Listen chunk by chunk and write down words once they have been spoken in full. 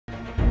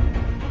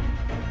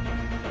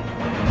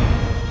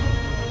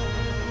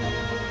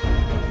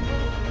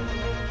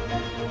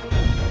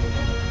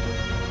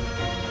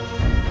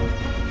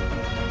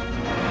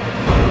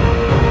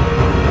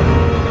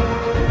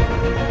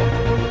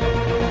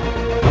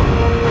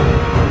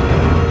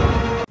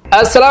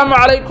السلام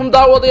عليكم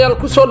داوديال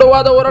كسو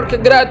دواده wararka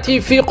Qiraat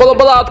TV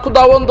qodobada aad ku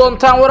daawan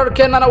doontaan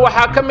wararkeenana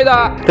waxa kamid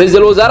ah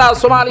Ra'iisul Wasaaraha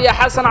Soomaaliya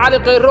Xasan Cali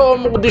Khayre oo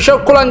Muqdisho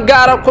kulan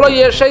gaar ah kula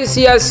yeeshay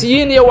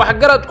siyaasiyiin iyo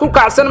waxgarad ku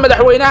kacsan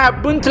madaxweynaha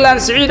Puntland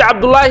Siriq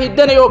Abdullahi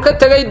Dani oo ka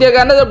tagay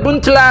deegaanada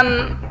Puntland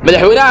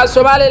madaxweynaha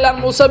Soomaaliland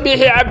Muuse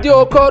Biixi Cabdi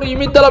oo ka hor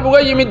yimid dalab uga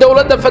yimid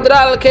dawladda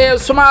federaalka ee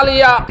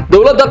Soomaaliya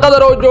dawladda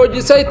Qatar oo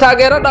joojisay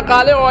taageero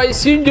dhaqaale oo ay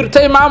siin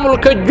jirtay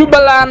maamulka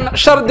Jubbaland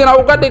shardina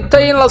uga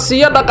dhigtay in la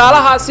siiyo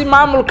dhaqaalahaasi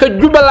maamulka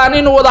Jubbaland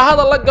in wada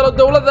hadal la galo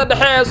dawladda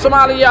dhexe ee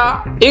Soomaaliya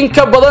in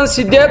ka badan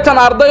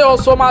 80 arday oo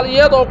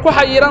Soomaaliyeed oo ku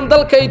xayiran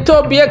dalka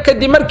Itoobiya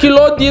kadib markii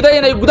loo diiday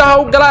inay gudaha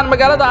u galaan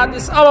magaalada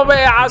Addis Ababa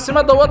ee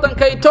caasimadda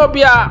waddanka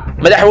Itoobiya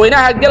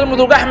madaxweynaha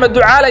Galmudug Axmed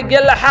Ducaale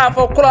Geelle Xaaf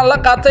oo kulan la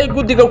qaatay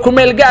guddiga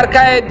kumeel gaarka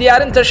ee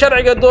diyaarinta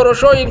sharciga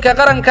doorashooyinka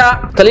qaranka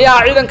taliyaha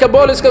ciidanka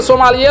booliska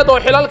Soomaaliyeed oo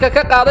xilalka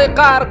ka qaaday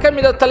qaar ka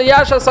mid ah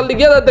taliyaasha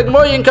saldhigyada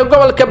degmooyinka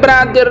gobolka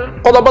Banaadir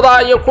qodobada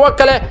iyo kuwa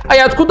kale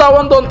ayaad ku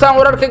daawan doontaan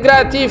wararka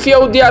Qiraat TV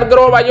oo diyaar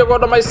garooba ayagoo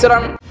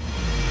dhameystiran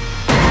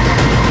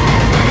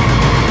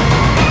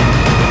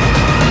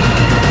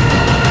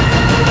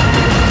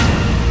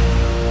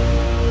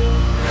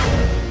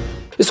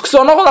isku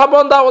soo noqod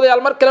haboon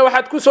daawadayaal mar kale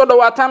waxaad ku soo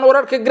dhawaataan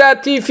wararka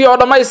Qiraat TV oo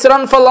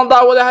dhameystiran fadlan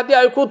daawada hadii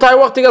ay ku tahay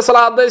waqtiga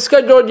salaada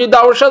iska jooji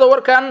daawashada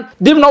warkan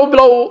dibna u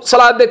bilow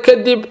salaada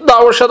kadib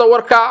daawashada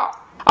warka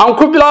aan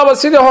ku bilaabo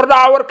sidii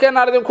hordhaca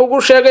warkeena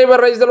idinkugu sheegay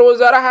Ra'iisul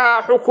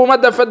Wasaaraha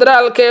Xukuumadda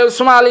Federaalka ee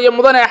Soomaaliya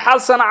Mudane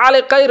Xasan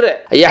Cali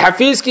Khayre ayaa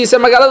xafiiskiisa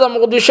magaalada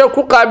Muqdisho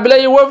ku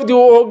qaabilay wafdi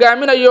uu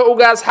hogaaminayo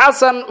ugaas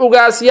Xasan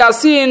ugaas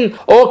Yaasiin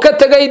oo ka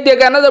tagay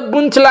deegaanada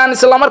Puntland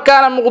isla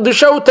markaana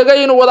Muqdisho u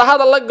tagay inuu wada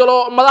hadal la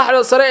galo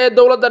madaxda sare ee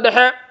dawladda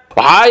dhexe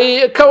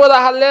waxay ka wada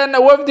hadleen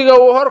wafdiga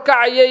uu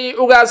horkacayay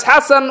ugaas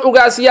Xasan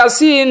ugaas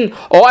Yaasiin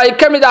oo ay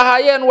kamid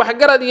ahaayeen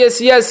waxgarad iyo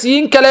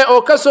siyaasiyiin kale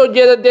oo ka soo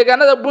jeeda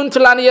deegaanada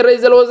Puntland iyo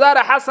Ra'iisul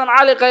Wasaare Xasan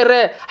Cali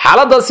Khayre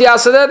xaaladda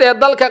siyaasadeed ee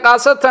dalka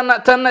qaasatan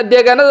tan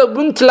deegaanada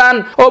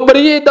Puntland oo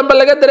bariyay dambe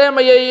laga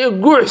dareemayay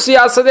guux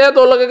siyaasadeed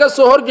oo laga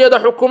soo horjeedo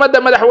xukuumadda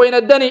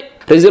madaxweyne Dani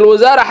Ra'iisul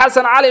Wasaare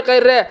Xasan Cali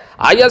Khayre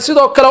ayaa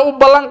sidoo kale u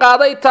ballan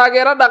qaaday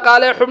taageero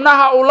dhaqaale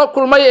xubnaha uu la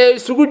kulmay ee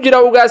isugu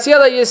jira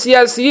ugaasyada iyo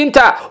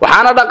siyaasiyiinta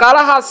waxaana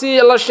dhaqaalahaasi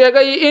la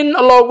sheegay in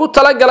loogu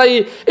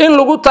talagalay in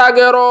lagu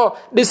taageero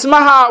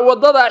dhismaha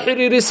wadada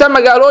xiriirisa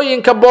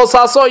magaalooyinka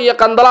Boosaaso iyo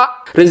Qandala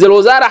Ra'iisul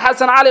Wasaare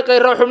Xasan Cali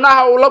Khayre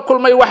xubnaha uu la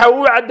kulmay waxa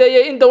uu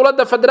cadeeyay in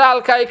dawladda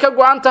federaalka ay ka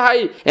go'an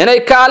tahay inay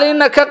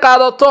kaalin ka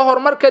qaadato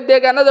horumarka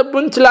deegaanada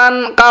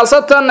Puntland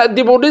qaasatan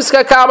dib u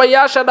dhiska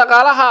kaabayaasha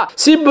dhaqaalaha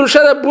si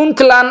bulshada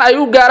Puntland ay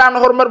u gaaraan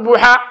horumar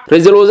buuxa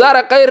Ra'iisul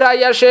Wasaare Khayre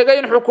ayaa sheegay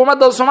in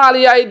xukuumadda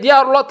Soomaaliya ay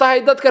diyaar u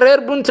tahay dadka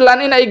reer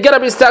Puntland in ay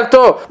garab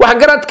istaagto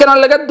waxgaradkana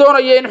laga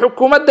doonayo in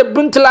xukuumadda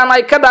Puntland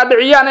ay ka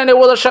dhaadhiciyaan inay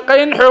wada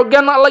shaqeyn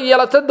xooggan la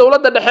yeelato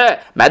dawladda dhexe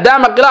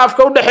maadaama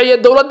khilaafka u dhaxeeya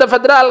dawladda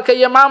federaalka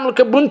iyo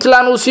maamulka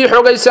Puntland uu sii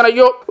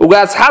xogeysanayo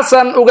ugaas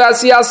Xasan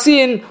ugaas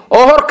Yaasiin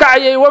oo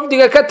horkacayay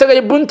wafdiga ka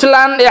tagay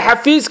Puntland ee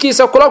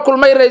xafiiskiisa kula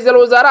kulmay Ra'iisul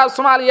Wasaaraha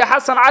Soomaaliya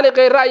Xasan Cali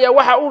Khayre ayaa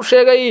waxa uu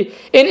sheegay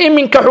in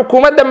iminka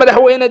xukuumadda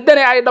madaxweyne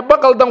Dani ay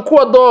dhaqan ku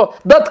wado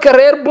dadka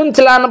reer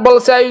Puntland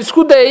balse ay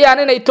isku dayayaan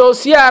inay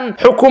toosiyaan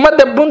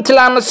xukuumadda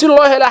Puntland si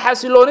loo helo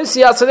xasilooni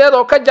siyaasadeed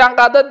oo ka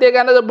jaanqaada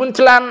deegaanada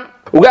Puntland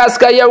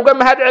ugaaska ayaa uga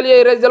mahad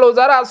celiyay Ra'iisul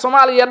Wasaaraha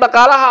Soomaaliya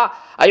dhaqaalaha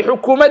ay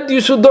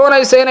xukuumaddiisu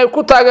doonayso inay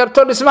ku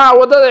taageerto dhismaha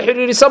wadada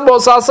xiriirisa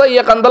Boosaaso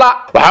iyo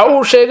Qandala waxa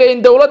uu sheegay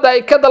in dawladda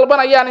ay ka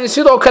dalbanayaan in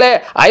sidoo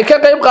kale ay ka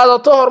qayb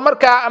qaadato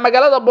horumarka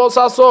magaalada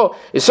Boosaaso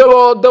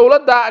isagoo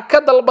dawladda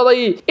ka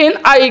dalbaday in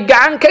ay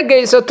gacan ka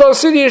geysato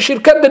sidii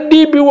shirkadda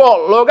DB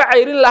World looga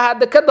ceyrin lahaa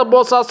dekada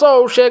Boosaaso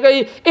oo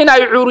sheegay in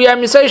ay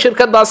cuuriyaamisay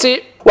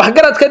shirkadaasi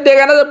waxgaradka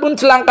deegaanada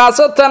Puntland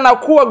qaasatan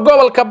kuwa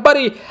gobolka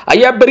Bari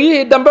ayaa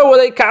bariyihii dambe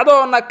waday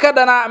kacdoon ka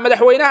dhana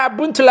madaxweynaha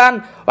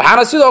Puntland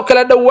waxaana sidoo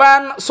kale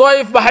dhawaan soo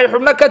ifbaxay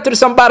xubno ka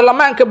tirsan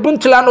baarlamaanka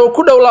Puntland oo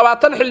ku dhow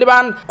 20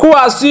 xildhibaan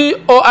kuwaasi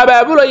oo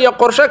abaabulaya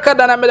qorshe ka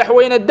dhana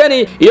madaxweyne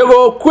Dani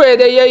iyagoo ku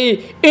eedeeyay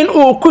in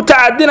uu ku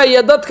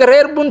tacadinayo dadka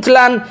reer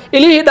Puntland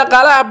ilihii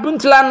dhaqaalaha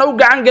Puntland u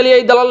gacan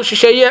galiyay dalal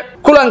shisheeye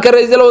kulanka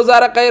Ra'iisul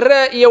Wasaare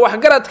Khayre iyo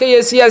waxgaradka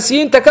iyo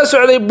siyaasiyiinta ka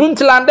socday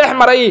Puntland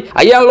dhexmaray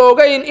ayaan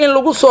loogayn in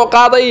lagu soo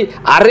qaaday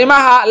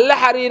arrimaha la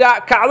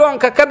xiriira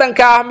kacdoonka ka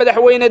dhanka ah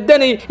madaxweyne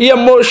Dani iyo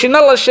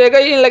mooshinno la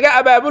sheegay in laga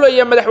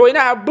abaabulayo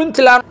madaxweynaha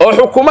Puntland oo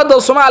xukuumadda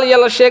Soomaaliya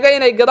la sheegay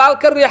inay gadaal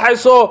ka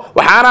riixayso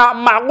waxaana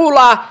macquul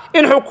ah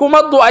in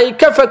xukuumaddu ay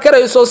ka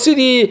fakarayso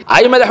sidii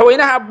ay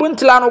madaxweynaha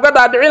Puntland uga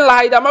dhaadhicin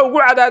lahayd ama ugu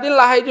cadaadin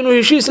lahayd inuu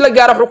heshiis la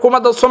gaaro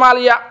xukuumadda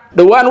Soomaaliya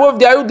dhawaan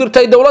wafdi ay u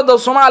dirtay dawladda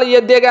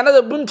Soomaaliya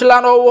deegaanada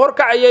Puntland oo uu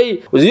horkacayay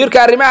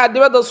wasiirka arrimaha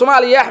dibadda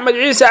Soomaaliya Axmed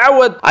Ciise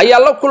Cawad ayaa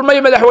la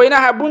kulmay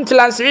madaxweynaha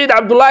Puntland Siriq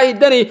Abdullahi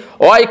Dani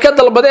oo ay ka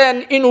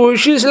dalbadeen inuu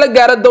heshiis la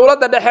gaaro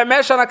dawladda dhexe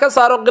meeshana ka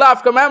saaro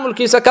khilaafka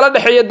maamulkiisa kala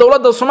dhaxeeya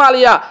dawladda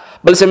Soomaaliya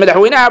balse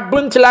madaxweynaha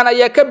Puntland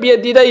ayaa ka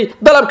biyadiiday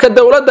dalabka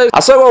dawladda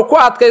asagoo ku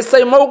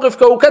adkaystay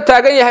mowqifka uu ka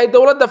taagan yahay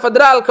dawladda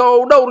federaalka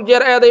oo dhowr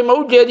jeer eedeymo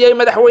u jeediyay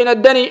madaxweyne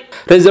Dani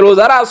Ra'iisul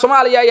Wasaaraha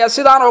Soomaaliya ayaa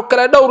sidaan oo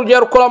kale dhowr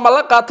jeer kulamo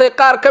la qaatay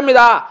qaar kamid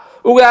ah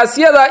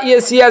ugaasyada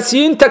iyo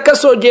siyaasiyiinta ka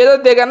soo jeeda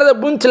deegaanada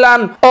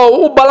Puntland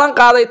oo u ballan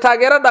qaaday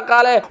taageero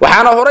dhaqaale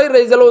waxaana horay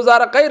ra'iisul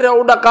wasaare Khayre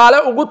uu dhaqaale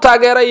ugu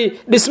taageeray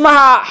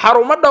dhismaha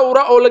xarumo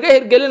dhowra oo laga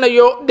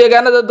hirgelinayo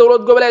deegaanada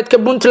dowlad goboleedka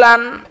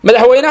Puntland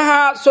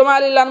madaxweynaha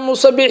Soomaaliland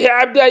Muuse Biixi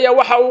Cabdi ayaa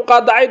waxa uu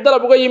qaadacay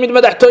dalab uga yimid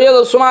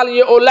madaxtooyada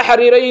Soomaaliya oo la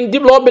xiriiray in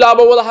dib loo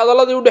bilaabo wada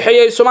hadaladii u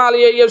dhaxeeyay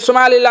Soomaaliya iyo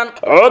Soomaaliland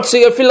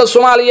codsiga filla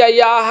Soomaaliya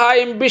ayaa ahaa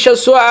in bisha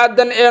soo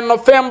aadan ee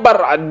November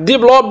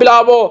dib loo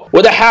bilaabo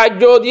wada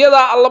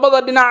xaajoodyada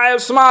labada dhinac ee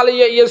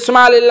Soomaaliya iyo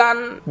Soomaaliland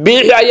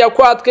Biixi ayaa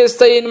ku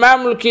adkaystay in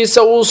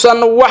maamulkiisa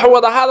uusan wax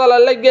wada hadal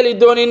la gali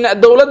doonin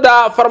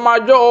dowladda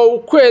farmaajo oo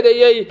ku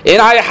eedeeyay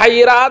in ay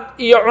xayiraad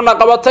iyo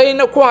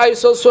cunaqabatayn ku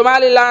hayso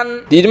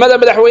Soomaaliland diidmada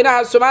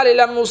madaxweynaha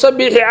Soomaaliland Muuse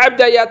Biixi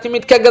Cabdi ayaa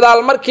timid ka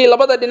gadaal markii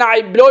labada dhinac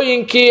ay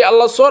bilooyinkii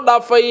la soo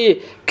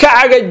dhaafay ka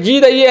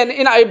cagajiidayeen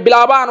in ay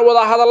bilaabaan wada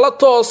hadallo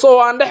toos oo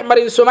aan dhex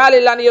marin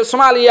Soomaaliland iyo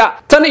Soomaaliya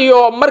tan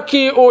iyo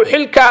markii uu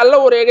xilka la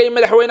wareegay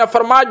madaxweyne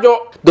farmaajo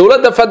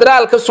dowladda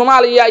federaalka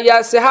Soomaaliya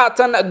ayaa si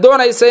haatan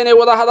doonaysa inay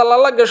wada hadallo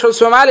la gasho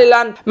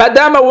Soomaaliland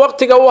maadaama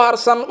waqtiga uu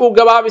harsan uu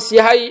gabaabis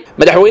yahay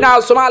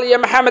madaxweynaha Soomaaliya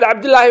Maxamed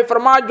Cabdilaahi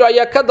Farmaajo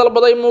ayaa ka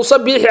dalbaday Muuse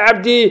Biixi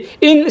Cabdi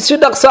in si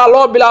dhaqso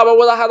loo bilaabo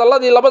wada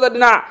hadaladii labada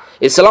dhinac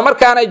isla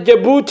markaana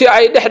Djibouti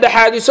ay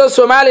dhexdhexaadiso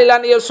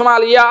Soomaaliland iyo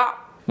Soomaaliya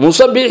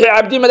Muuse Biixi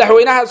Cabdi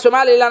madaxweynaha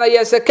Soomaaliland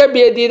ayaa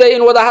sakabiye diiday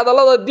in wada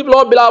hadalada dib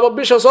loo bilaabo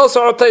bisha soo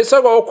socota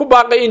isagoo ku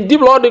baaqay in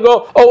dib loo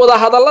dhigo oo wada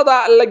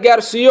hadalada la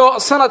gaarsiiyo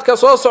sanadka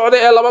soo socda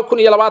ee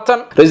 2020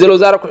 ra'iisul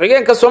wasaare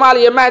ku-xigeenka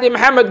Soomaaliya Mahdi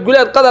Maxamed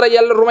Guleed Qadar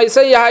ayaa la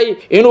rumaysan yahay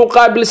inuu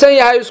qaabilsan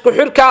yahay isku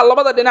xirka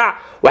labada dhinac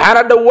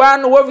waxaana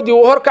dhawaan wafdi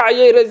uu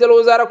horkacayay ra'iisul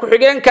wasaare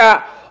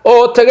ku-xigeenka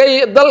oo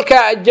tagay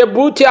dalka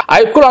Djibouti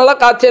ay kulan la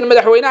qaateen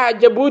madaxweynaha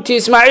Djibouti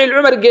Ismaaciil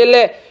Umar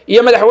Geelle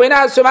iyo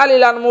madaxweynaha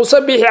Soomaaliland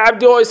Muuse Biixi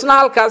Cabdi oo isna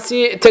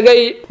halkaasi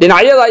tagay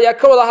dhinacyada ayaa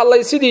ka wada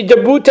hadlay sidii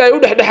Djibouti ay u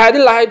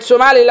dhexdhexaadin lahayd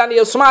Soomaaliland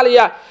iyo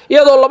Soomaaliya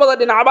iyadoo labada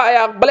dhinacba ay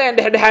aqbaleen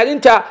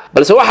dhexdhexaadinta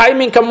balse waxa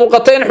iminka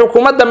muuqatay in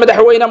xukuumadda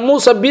madaxweyne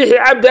Muuse Biixi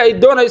Cabdi ay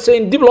doonayso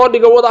in dib loo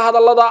dhigo wada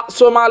hadalada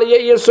Soomaaliya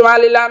iyo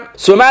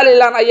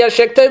Soomaaliland ayaa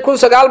sheegtay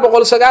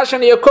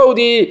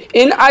 1991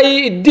 in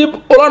ay dib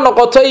ula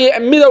noqotay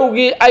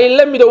midowgii ay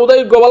la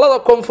midowday gobolada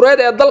koonfureed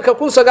ee dalka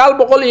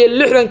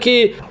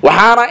 1960kii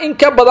waxaana in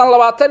ka badan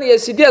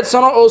 28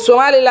 sano oo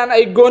Soomaaliland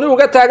ay gooni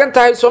uga taagan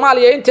tahay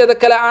Soomaaliya inteeda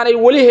kale aanay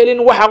wali helin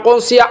wax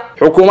aqoonsiya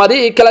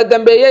xukuumadii kala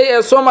dambeeyay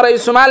ee soo maray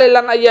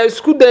Soomaaliland ayaa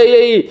isku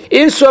dayay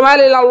in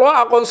Soomaaliland loo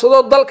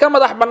aqoonsado dalka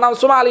madax bannaan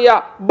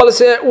Soomaaliya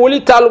balse wali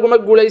taa laguma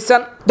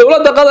guuleysan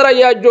dowladda Qatar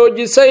ayaa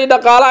joojisay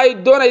dhaqaale ay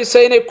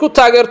doonaysay inay ku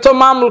taageerto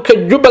maamulka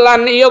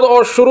Jubbaland iyadoo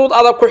oo shuruud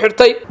adag ku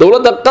xirtay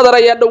dowladda Qatar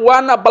ayaa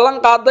dhawaan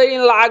ballan qaaday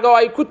in lacag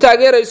ay ku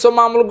taageerayso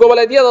maamul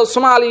goboleedyada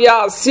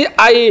Soomaaliya si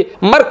ay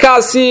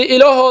markaasi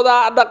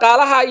ilahooda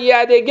dhaqaalaha iyo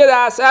adeegyada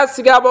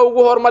aasaasiga ah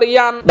ugu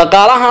horumariyaan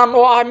dhaqaalahan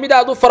oo ah mid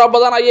aad u fara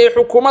badan ayay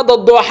xukuumadda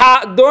Dooxa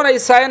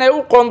doonaysaa inay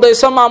u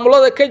qoondeyso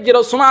maamulada ka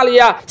jira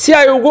Soomaaliya si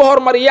ay ugu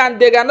horumariyaan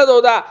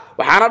deegaanadooda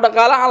waxaana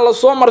dhaqaalahan la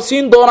soo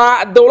marsiin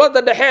doonaa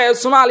dowladda dhexe ee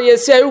Soomaaliya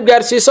si ay u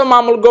gaarsiiso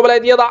maamul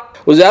goboleedyada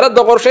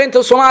wasaaradda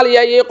qorsheynta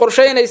Soomaaliya ayay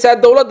qorsheynaysaa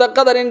dowladda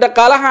Qatar in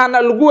dhaqaalahan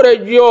lagu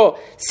wareejiyo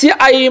si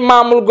ay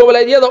maamul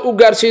goboleedyada u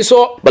gaarsiiso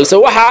balse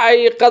waxa ay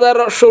Qatar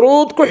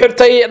shuruud ku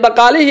xirtay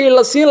dhaqaalihii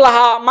la siin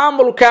lahaa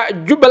maamulka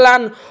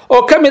Jubbaland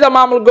oo kamid ah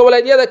maamul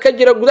goboleedyada ka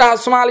jira gudaha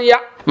Soomaaliya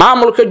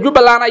maamulka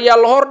Jubbaland ayaa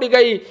la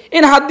hordhigay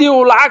in hadii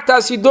uu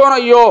lacagtaasi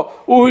doonayo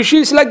uu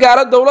heshiis la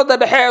gaaro dowladda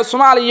dhexe ee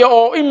Soomaaliya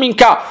oo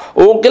iminka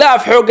uu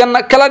khilaaf xoogan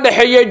kala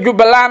dhaxeeyo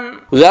Jubbaland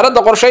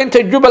wasaaradda qorsheynta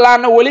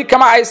Jubbaland wali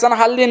kama aysan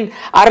hadlin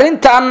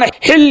arintan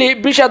xilli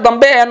bisha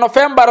dambe ee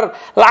November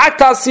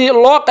lacagtaasi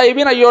loo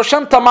qaybinayo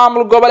 5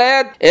 maamul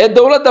goboleed ee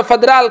dowladda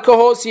federaalka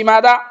hoos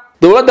yimaada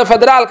dowladda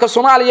federaalka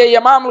Soomaaliya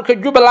iyo maamulka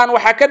Jubbaland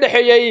waxa ka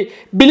dhaxeeyay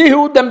bilihii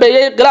u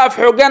dambeeyay khilaaf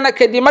xoogan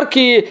kadib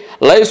markii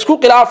la isku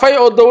khilaafay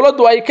oo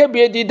dowladdu ay ka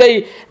biyadiiday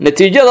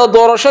natiijada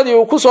doorashadii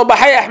uu ku soo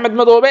baxay Axmed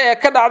Madoobe ee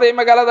ka dhacday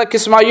magaalada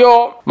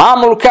Kismaayo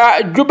maamulka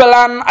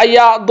Jubbaland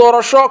ayaa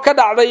doorasho ka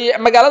dhacday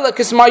magaalada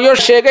Kismaayo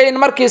sheegay in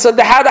markii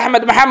saddexaad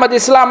Axmed Maxamed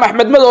Islaam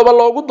Axmed Madoobe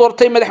loogu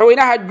doortay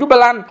madaxweynaha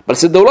Jubbaland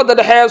balse dowladda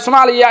dhexe ee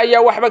Soomaaliya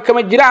ayaa waxba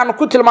kama jiraan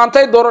ku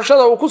tilmaantay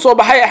doorashada uu ku soo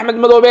baxay Axmed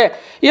Madoobe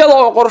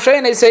iyadoo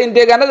qorsheynaysa in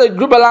deegaanada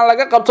Jubbaland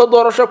laga qabto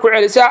doorasho ku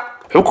celisa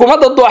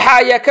xukuumadda Dooxa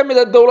ayaa kamid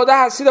ah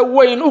dowladaha sida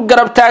weyn u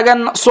garab taagan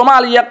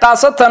Soomaaliya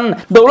qaasatan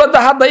dowladda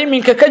hadda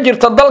iminka ka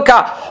jirta dalka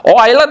oo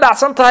ay la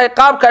dhacsan tahay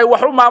qaabka ay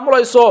wax u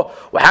maamulayso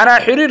waxaana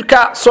xiriirka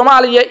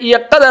Soomaaliya iyo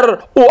Qatar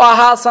uu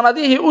ahaa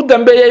sanadihii u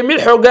dambeeyay mid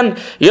xoogan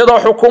iyadoo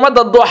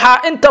xukuumadda Dooxa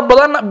inta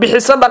badan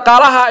bixisa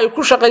dhaqaalaha ay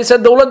ku shaqeyso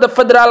dowladda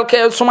federaalka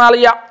ee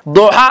Soomaaliya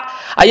Dooxa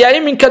ayaa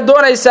iminka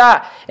doonaysa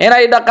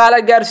inay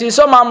dhaqaale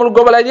gaarsiiso maamul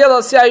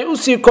goboleedyada si ay u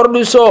sii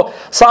kordhiso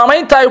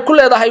saameynta ay ku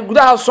leedahay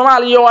gudaha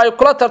Soomaaliya oo ay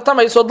kula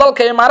tartamayso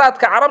dalka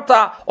Imaaraadka Carabta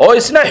oo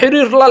isna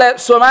xiriir la leh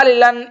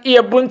Somaliland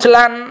iyo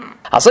Puntland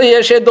hase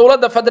yeeshee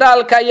dowladda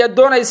federaalka ayaa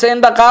doonaysa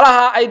in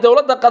dhaqaalaha ay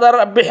dowladda Qatar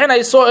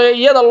bixinayso ee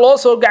iyada loo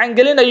soo gacan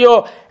gelinayo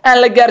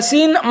aan la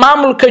gaarsiin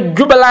maamulka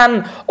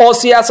Jubbaland oo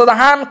siyaasad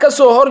ahaan ka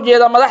soo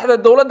horjeeda madaxda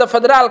dowladda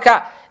federaalka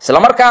isla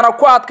markaana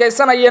ku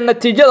adkaysanaya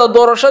natiijada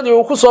doorashadii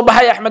uu ku soo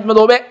baxay Axmed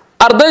Madoobe.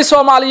 arday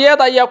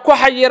Soomaaliyeed ayaa ku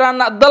xayiran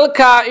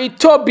dalka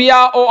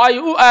Itoobiya oo ay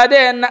u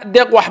aadeen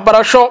deeq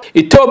waxbarasho.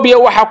 Itoobiya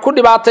waxa ku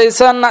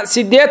dhibaataysan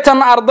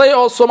 80 arday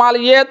oo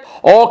Soomaaliyeed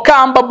oo ka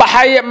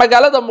ambabaxay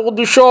magaalada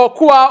Muqdisho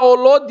kuwa oo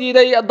loo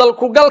diiday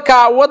dalku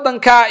galka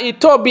wadanka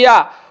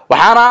Itoobiya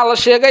waxaana la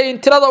sheegay in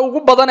tirada ugu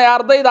badan ee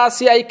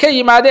ardaydaasi ay ka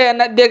yimaadeen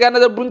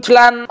deegaanada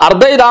Puntland.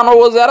 ardaydan oo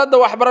wasaaradda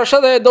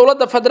waxbarashada ee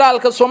dowladda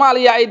federaalka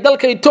Soomaaliya ay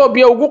dalka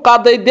Itoobiya ugu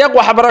qaaday deeq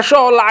waxbarasho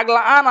oo lacag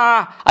la'aan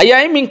ah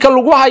ayaa iminka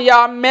lagu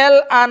hayaa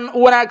meel aan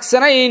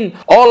wanaagsanayn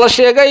oo la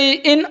sheegay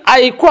in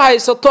ay ku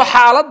haysato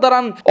xaalad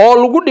daran oo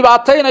lagu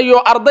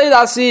dhibaataynayo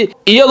ardaydaasi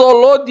iyadoo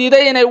loo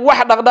diiday inay wax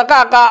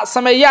dhaqdhaqaaqa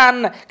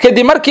sameeyaan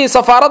kadib markii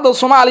safaaradda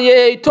Soomaaliya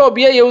ee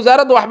Itoobiya iyo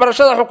wasaaradda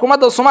waxbarashada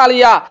xukuumadda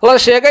Soomaaliya la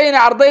sheegay in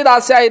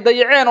ardaydaasi ay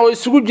dayaceen oo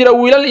isugu jira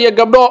wiilal iyo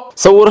gabdho.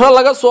 sawirro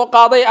laga soo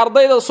qaaday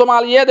ardayda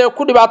Soomaaliyeed ee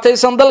ku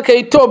dhibaataysan dalka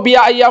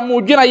Itoobiya ayaa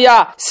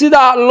muujinaya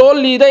sida loo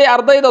liiday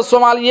ardayda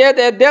Soomaaliyeed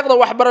ee deeqda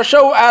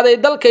waxbarasho u aaday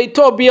dalka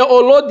Itoobiya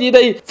oo loo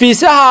diiday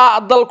fiisaha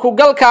dalku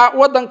galka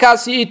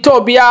wadankaasi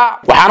Itoobiya.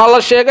 waxaana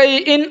la sheegay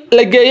in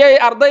la geeyay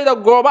ardayda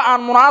goobo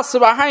aan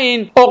munaasib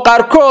ahayn oo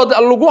qaarkood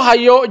lagu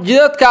hayo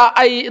jidadka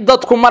ay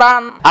dadku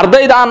maraan.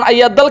 ardaydan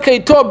ayaa dalka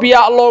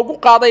Itoobiya loogu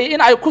qaaday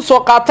in ay ku soo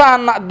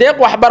qaataan deeq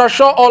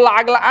waxbarasho oo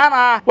lacag la'aan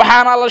ah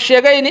waxaana la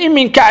sheegay in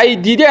iminka ay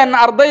diideen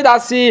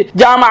ardaydaasi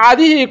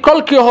jaamacadihii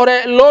kolkii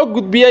hore loo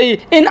gudbiyay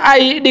in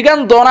ay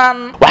dhigan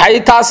doonaan. waxay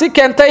taasi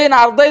keentay in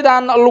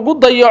ardaydan lagu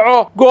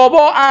dayaco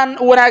goobo aan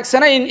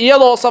wanaagsanayn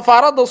iyadoo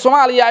safaaradda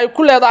Soomaaliya ay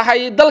ku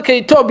leedahay dalka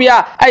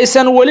Itoobiya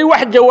aysan wali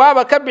wax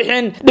jawaab ka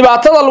bixin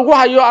dhibaatada lagu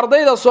hayo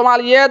ardayda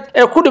Soomaaliyeed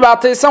ee ku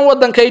dhibaataysan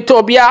wadanka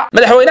Itoobiya.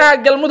 madaxweynaha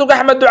Galmudug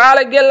Axmed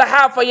Ducaale Geelle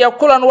Xaaf ayaa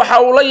kulan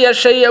waxa uu la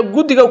yeeshay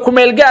guddiga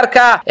kumeel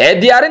gaarka ee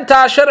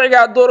diyaarinta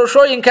sharciga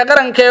doorashooyinka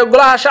qaranka ee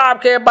golaha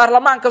shacabka ee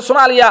baarlamaanka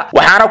Soomaaliya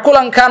waxaana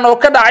kulankan oo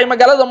ka dhacay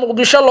magaalada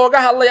Muqdisho looga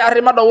hadlay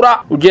arrimo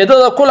dhowra.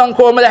 ujeedada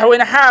kulanka oo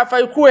madaxweyne Xaaf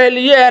ay ku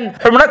heliyeen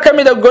xubno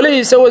kamid ah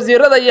golihiisa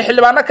wasiirada iyo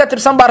xildhibaano ka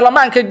tirsan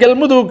baarlamaanka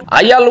Galmudug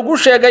ayaa lagu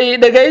sheegay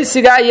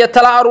dhageysiga iyo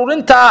tala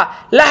aruurinta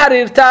la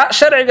xiriirta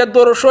sharciga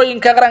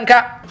doorashooyinka qaranka.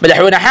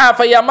 madaxweyne Xaaf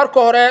ayaa marka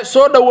hore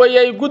soo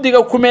dhaweeyay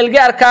guddiga kumeel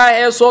gaarka ah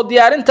ee soo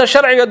diyaarinta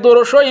sharciga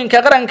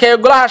doorashooyinka qaranka ee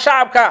golaha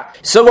shacabka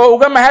isagoo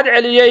uga mahad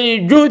celiyay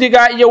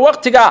juhdiga iyo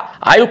waqtiga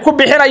ay ku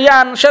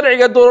bixinayaan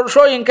sharciga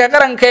doorashooyinka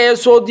qaranka ee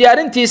soo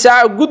diyaarintiisa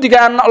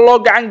guddigan loo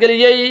gacan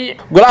galiyay.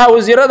 golaha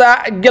wasiirada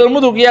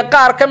Galmudug iyo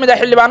qaar kamid ah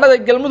xildhibaanada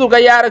Galmudug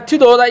ayaa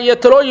aragtidooda iyo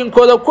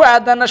talooyinkooda ku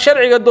aadan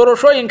sharciga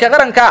doorashooyinka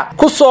qaranka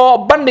ku soo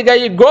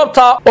bandhigay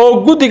goobta oo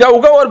guddiga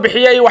uga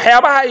warbixiyay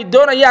waxyaabaha ay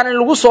doonayaan in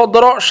lagu soo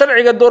daro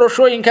sharciga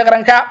doorashooyinka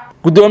qaranka.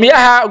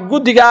 gudoomiyaha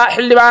guddiga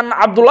xildhibaan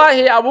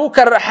Cabdullaahi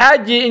Abuukar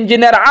Xaaji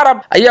Injineer Carab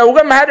ayaa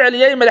uga mahad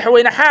celiyay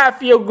madaxweyne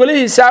Xaaf iyo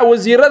golihiisa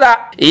wasiirada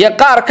iyo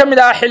qaar kamid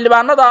ah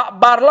xildhibaanada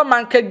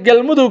baarlamaanka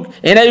Galmudug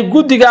inay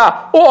guddiga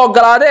u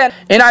ogolaadeen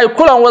in ay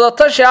kulan wada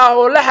tashi ah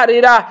oo la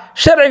xiriira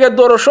sharciga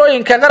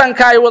doorashooyinka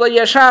qaranka ay wada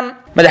yeeshaan.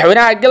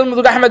 madaxweynaha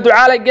Galmudug Axmed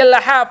Ducaale Geelle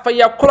Xaaf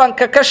ayaa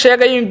kulanka ka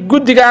sheegay in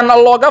guddigan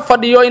looga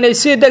fadhiyo inay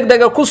si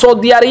degdeg ah ku soo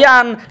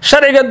diyaariyaan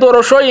sharciga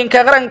doorashooyinka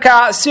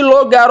qaranka si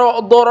loo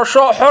gaaro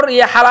doorasho xor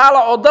iyo xalaal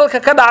oo dalka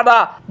ka dhacda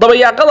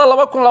dabayaaqada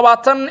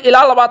 2020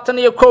 ilaa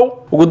 2021.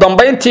 ugu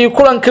dambeyntii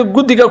kulanka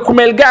guddiga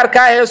kumeel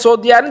gaarka ah ee soo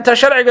diyaarinta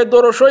sharciga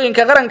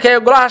doorashooyinka qaranka ee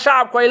golaha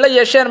shacabku ay la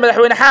yeesheen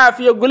madaxweyne Xaaf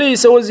iyo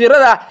golihiisa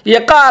wasiirada iyo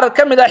qaar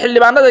kamid ah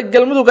xildhibaanada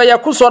Galmudug ayaa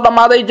ku soo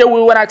dhamaaday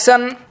jawi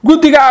wanaagsan.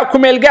 guddiga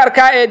kumeel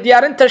gaarka ah ee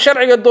diyaarinta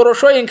sharciga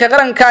doorashooyinka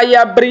qaranka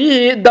ayaa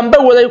bariyihii dambe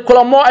waday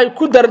kulamo ay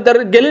ku dardar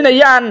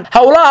gelinayaan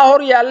howlaha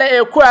hor yaalla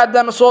ee ku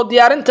aadan soo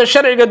diyaarinta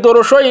sharciga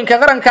doorashooyinka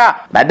qaranka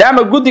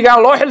maadaama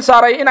guddigan loo xil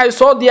saaray in ay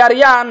soo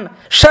diyaariyaan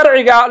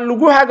sharciga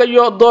lagu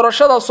hagayo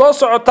doorashada soo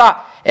socota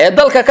ee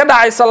dalka ka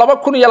dhacaysa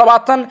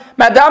 2020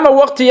 maadaama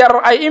waqti yar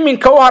ay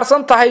iminka u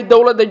harsan tahay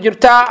dawladda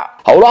jirta.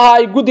 howlaha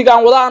ay guddigan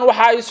wadaan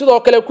waxa ay sidoo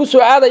kale ku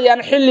soo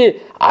aadayaan xilli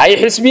ay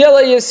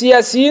xisbiyada iyo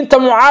siyaasiyiinta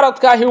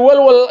mucaaradka ahi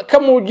walwal ka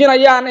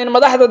muujinayaan in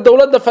madaxda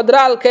dowladda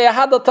federaalka ee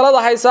hadda talada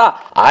haysa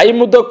ay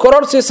muddo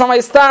kororsi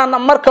samaystaan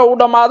marka uu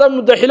dhamaado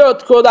muddo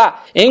xiloodkooda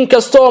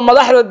inkastoo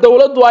madaxda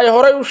dowladdu ay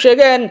horey u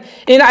sheegeen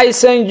in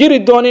aysan jiri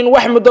doonin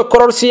wax muddo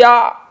kororsiya.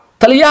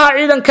 taliyaha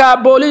ciidanka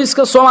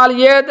booliiska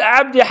Soomaaliyeed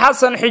Cabdi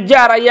Xasan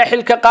Xijaar ayaa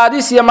xilka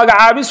qaadis iyo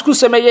magacaabis ku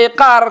sameeyay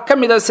qaar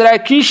kamid ah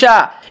saraakiisha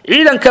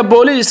ciidanka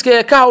booliiska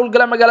ee ka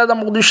howlgala magaalada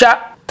Muqdisho.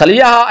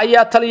 taliyaha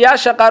ayaa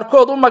taliyaasha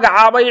qaarkood u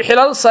magacaabay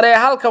xilal sare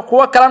halka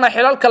kuwa kalena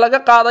xilalka laga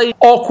qaaday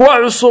oo kuwa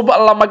cusub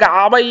la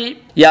magacaabay.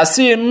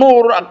 Yaasiin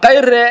Nuur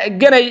Khayre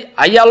Ganay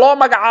ayaa loo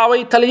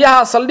magacaabay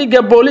taliyaha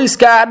saldhigga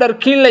booliiska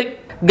Dharkiinley.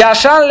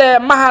 gaashaanle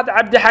Mahad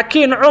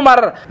Cabdixakiin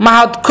Cumar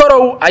Mahad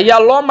Korow ayaa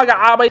loo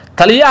magacaabay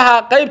taliyaha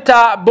qaybta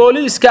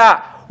booliiska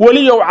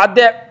Waliyow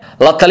Cadde.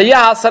 la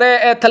taliyaha sare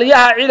ee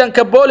taliyaha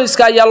ciidanka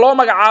booliska ayaa loo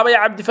magacaabay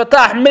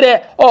Cabdifataax Mire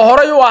oo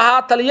horay u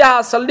ahaa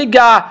taliyaha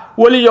saldhigga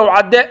Waliyow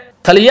Cadde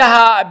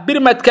taliyaha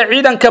birmadka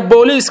ciidanka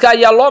booliska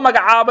ayaa loo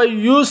magacaabay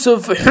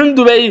Yuusuf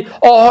Xundubey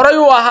oo horay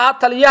u ahaa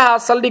taliyaha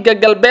saldhigga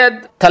Galbeed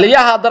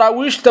taliyaha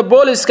daraawiishta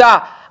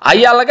booliska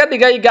ayaa laga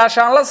dhigay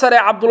gaashaanle sare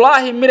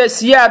Cabdullaahi Mire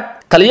Siyaad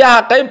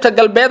taliyaha qaybta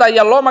Galbeed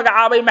ayaa loo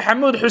magacaabay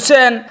Maxamuud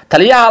Xuseen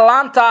taliyaha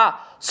laanta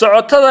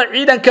socotada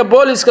ciidanka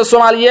booliska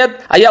Soomaaliyeed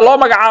ayaa loo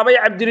magacaabay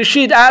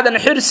Cabdirashiid Aadan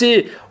Xirsi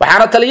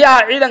waxaana taliyaha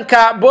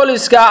ciidanka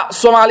booliska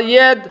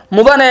Soomaaliyeed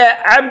mudane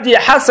Cabdi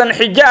Xasan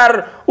Xijaar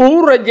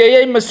uu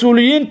rajeeyay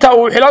mas'uuliyiinta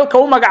uu xilalka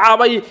u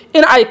magacaabay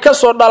in ay ka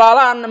soo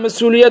dhalaalaan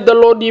mas'uuliyadda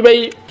loo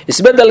dhiibay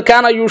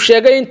isbeddelkan ayuu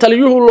sheegay in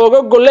taliyuhu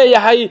looga gol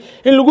leeyahay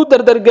in lagu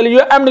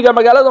dardargeliyo amniga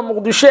magaalada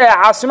Muqdisho ee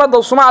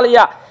caasimadda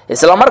Soomaaliya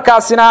isla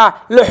markaasina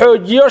la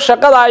xoojiyo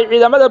shaqada ay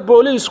ciidamada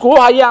booliisku u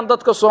hayaan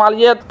dadka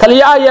Soomaaliyeed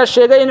taliyaha ayaa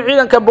sheegay in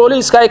ciidanka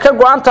booliiska ay ka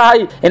go'an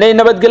tahay inay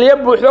nabadgelyo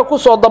buuxda ku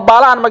soo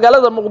dabaalaan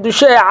magaalada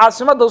Muqdisho ee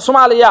caasimadda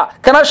Soomaaliya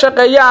kana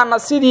shaqeeyaan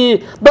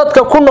sidii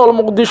dadka ku nool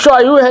Muqdisho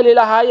ay u heli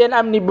lahaayeen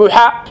amni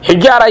buuxa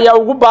Xijaar ayaa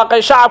ugu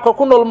baaqay shacabka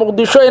ku nool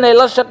Muqdisho inay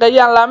la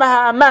shaqeeyaan laamaha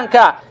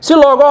ammaanka si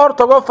looga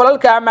hortago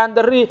falalka ammaan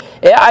darri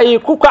ee ay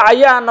ku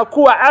kacayaan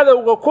kuwa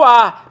cadawga ku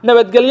ah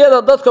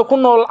nabadgelyada dadka ku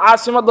nool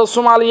caasimadda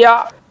Soomaaliya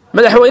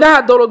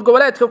madaxweynaha dowlad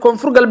goboleedka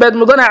Koonfur Galbeed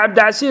mudane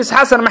Cabdicasiis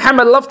Xasan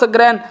Maxamed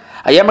Laftagreen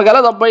ayaa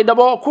magaalada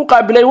Baydhabo ku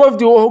qaabilay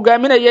wafdi uu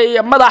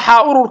hogaaminayay madaxa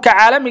ururka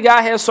caalamiga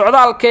ah ee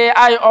socdaalka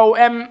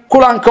IOM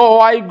kulanka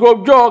oo ay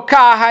goobjoog ka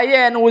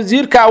ahaayeen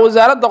wasiirka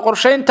wasaaradda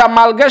qorsheynta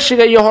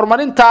maalgashiga iyo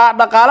horumarinta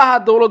dhaqaalaha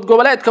dowlad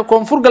goboleedka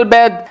Koonfur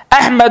Galbeed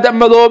Axmed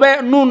Madoobe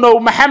Nuunow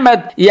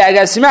Maxamed iyo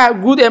agaasimaha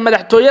guud ee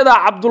madaxtooyada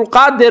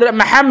Cabdulqaadir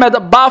Maxamed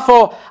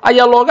Baafo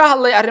ayaa looga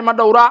hadlay arrimo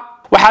dhowr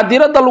waxaa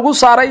diiradda lagu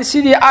saaray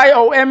sidii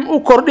IOM u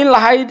kordhin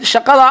lahayd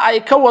shaqada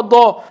ay ka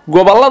wado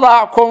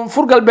gobolada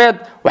Koonfur Galbeed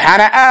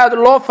waxaana aad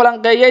loo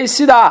falanqeeyay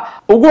sida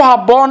ugu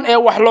habboon ee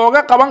wax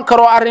looga qaban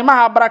karo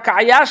arrimaha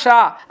barakacayaasha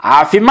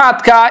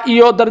caafimaadka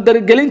iyo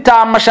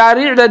dardargelinta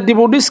mashaariicda dib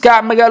u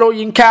dhiska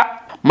magaalooyinka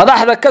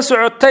madaxda ka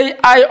socotay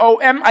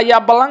IOM ayaa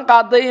ballan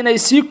qaaday inay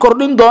sii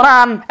kordhin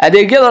doonaan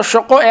adeegyada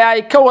shaqo ee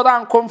ay ka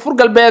wadaan Koonfur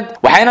Galbeed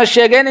waxayna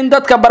sheegeen in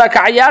dadka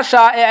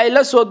barakacayaasha ee ay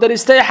la soo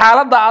daristay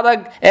xaaladda adag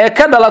ee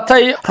ka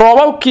dhalatay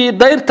roobabkii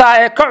dayrta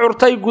ee ka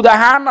curtay guud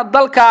ahaan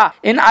dalka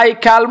in ay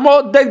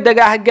kaalmo degdeg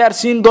ah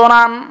gaarsiin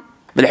doonaan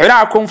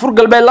madaxweynaha Koonfur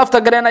Galbeed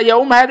Laftagreen ayaa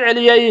u mahad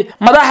celiyay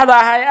madaxda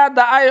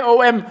hay'adda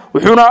IOM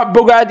wuxuuna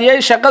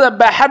bogaadiyay shaqada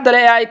baaxadda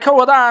leh ee ay ka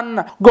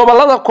wadaan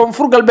gobolada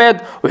Koonfur Galbeed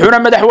wuxuuna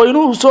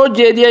madaxweynuhu soo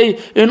jeediyay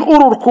in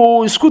ururku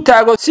isku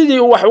taago sidii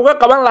uu wax uga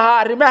qaban lahaa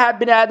arrimaha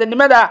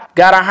bini'aadanimada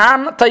gaar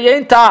ahaan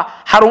tayeynta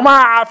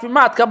xarumaha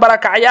caafimaadka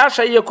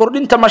barakacayaasha iyo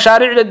kordhinta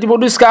mashaariicda dib u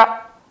dhiska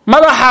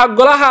madaxa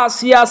golaha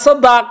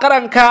siyaasadda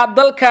qaranka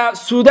dalka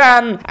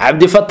Suudaan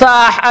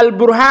Cabdifataax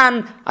Al-Burhaan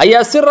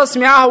ayaa si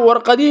rasmi ah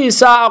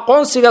warqadihiisa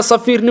aqoonsiga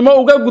safiirnimo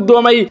uga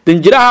gudoomay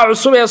danjiraha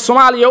cusub ee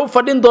Soomaaliya u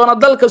fadhin doona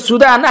dalka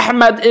Suudaan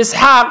Axmed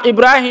Isxaaq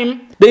Ibraahim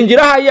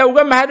danjiraha ayaa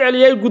uga mahad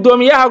celiyay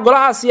gudoomiyaha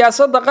golaha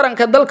siyaasadda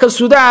qaranka dalka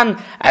Suudaan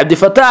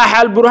Cabdifataax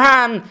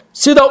Al-Burhaan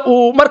sida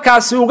uu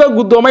markaasi uga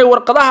gudoomay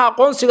warqadaha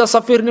aqoonsiga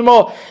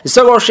safiirnimo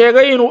isagoo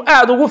sheegay inuu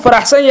aad ugu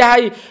faraxsan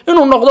yahay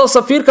inuu noqdo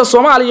safiirka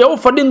Soomaaliya u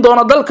fadhin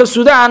doona dalka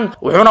Suudaan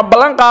wuxuuna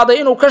ballan qaaday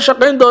inuu ka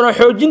shaqeyn doono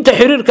xoojinta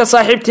xiriirka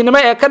saaxiibtinimo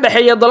ee ka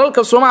dhaxeeya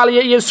dalalka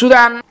Soomaaliya iyo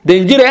Suudaan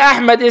danjire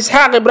Axmed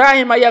Isxaaq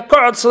Ibraahim ayaa ka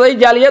codsaday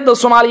jaaliyadda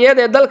Soomaaliyeed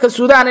ee dalka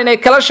Suudaan inay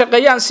kala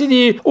shaqeeyaan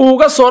sidii uu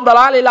uga soo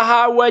dhalaali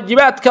lahaa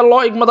waajibaadka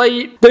loo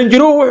igmaday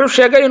danjiruhu wuxuu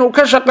sheegay inuu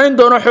ka shaqeyn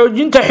doono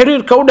xoojinta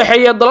xiriirka u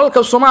dhaxeeya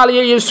dalalka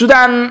Soomaaliya iyo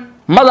Suudaan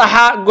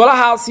madaxa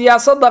golaha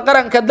siyaasadda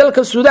qaranka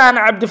dalka Suudaan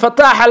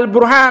Cabdifataax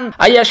Al-Burhaan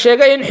ayaa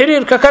sheegay in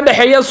xiriirka ka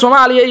dhaxeeya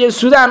Soomaaliya iyo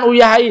Suudaan uu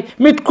yahay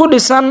mid ku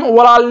dhisan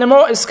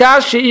walaalnimo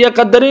iskaashi iyo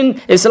qadarin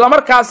isla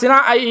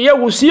markaasina ay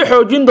iyagu sii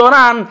xoojin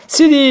doonaan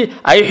sidii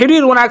ay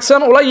xiriir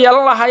wanaagsan ula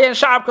yeelan lahaayeen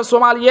shacabka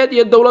Soomaaliyeed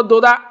iyo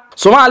dawladooda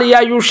Soomaaliya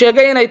ayuu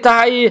sheegay inay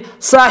tahay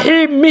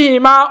saaxiib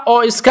muhiim ah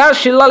oo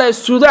iskaashi la leh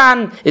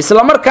Suudaan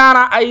isla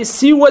markaana ay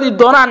sii wadi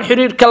doonaan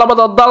xiriirka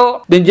labada dal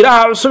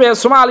danjiraha cusub ee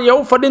Soomaaliya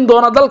u fadhin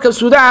doona dalka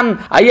Suudaan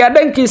ayaa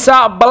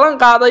dhankiisa ballan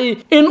qaaday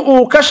in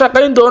uu ka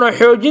shaqeyn doono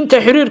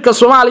xoojinta xiriirka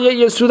Soomaaliya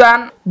iyo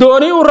Suudaan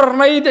dooni u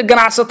rarnayd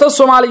ganacsato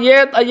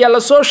Soomaaliyeed ayaa la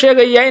soo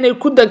sheegay inay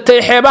ku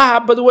degtay xeebaha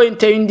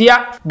badweynta India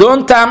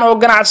doontan oo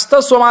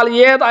ganacsato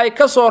Soomaaliyeed ay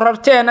ka soo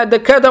rarteen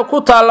dekada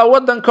ku taala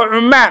wadanka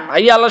Oman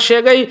ayaa la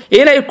sheegay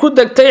inay ku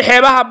degtay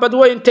xeebaha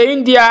badweynta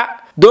India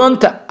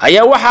doonta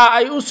ayaa waxa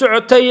ay u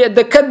socotay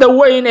dekada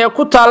weyn ee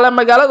ku taala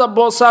magaalada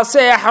Boosaaso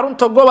ee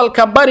xarunta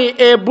gobolka Bari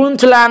ee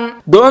Puntland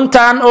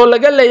doontan oo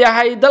laga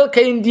leeyahay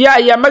dalka India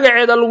ayaa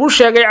magaceeda lagu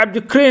sheegay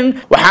Cabdikariin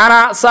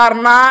waxaana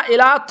saarnaa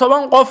ilaa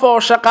 10 qof oo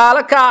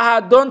shaqaale ka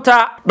ahaa doonta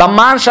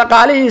dhammaan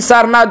shaqaalihii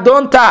saarnaa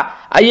doonta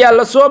ayaa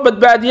la soo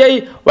badbaadiyay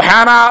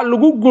waxaana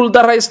lagu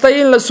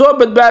guuldaraystay in la soo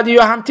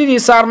badbaadiyo hantidii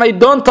saarnay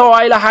doonta oo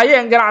ay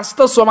lahaayeen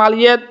ganacsato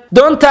Soomaaliyeed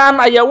doontan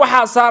ayaa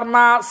waxa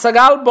saarnaa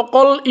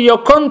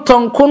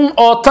 950,000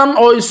 oo tan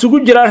oo isugu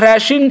jira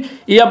raashin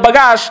iyo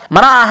bagaash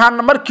mana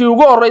ahan markii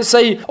ugu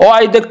horeysay oo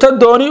ay degto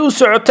dooni u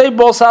socotay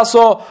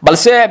Boosaaso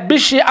balse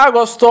bishii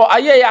Agoosto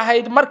ayay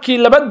ahayd markii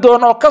laba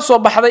doon oo ka soo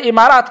baxday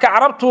Imaaraadka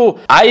Carabtu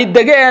ay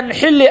degeen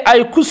xilli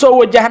ay ku soo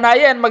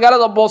wajahnaayeen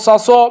magaalada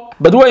Boosaaso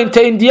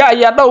badweynta India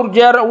ayaa dhowr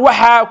jeer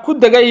waxa ku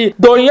degay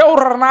doonyo u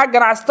rarnaa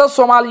ganacsato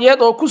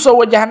Soomaaliyeed oo ku soo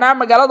wajahnaa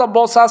magaalada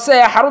Boosaaso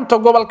ee xarunta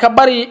gobolka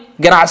Bari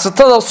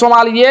ganacsatada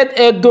Soomaaliyeed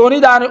ee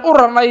doonidaani u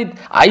rarnayd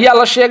ayaa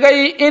la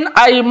sheegay in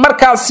ay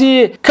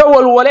markaasi ka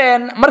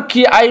walwaleen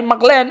markii ay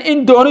maqleen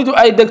in doonidu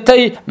ay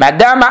degtay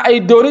maadaama ay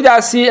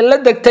doonidaasi la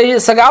degtay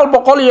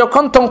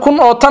 950,000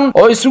 oo tan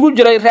oo isugu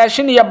jiray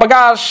raashin iyo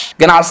bagaash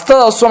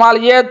ganacsatada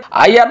Soomaaliyeed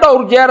ayaa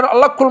dhowr jeer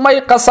la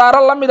kulmay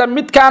khasaaro la mid ah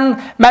midkan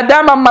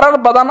maadaama marar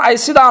badan ay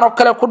sidaan oo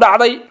kale ku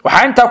dhacday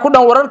waxa inta ku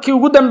dhan wararkii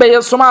ugu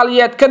dambeeyay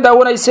Soomaaliyeed ka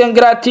daawanayseen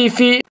Gra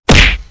TV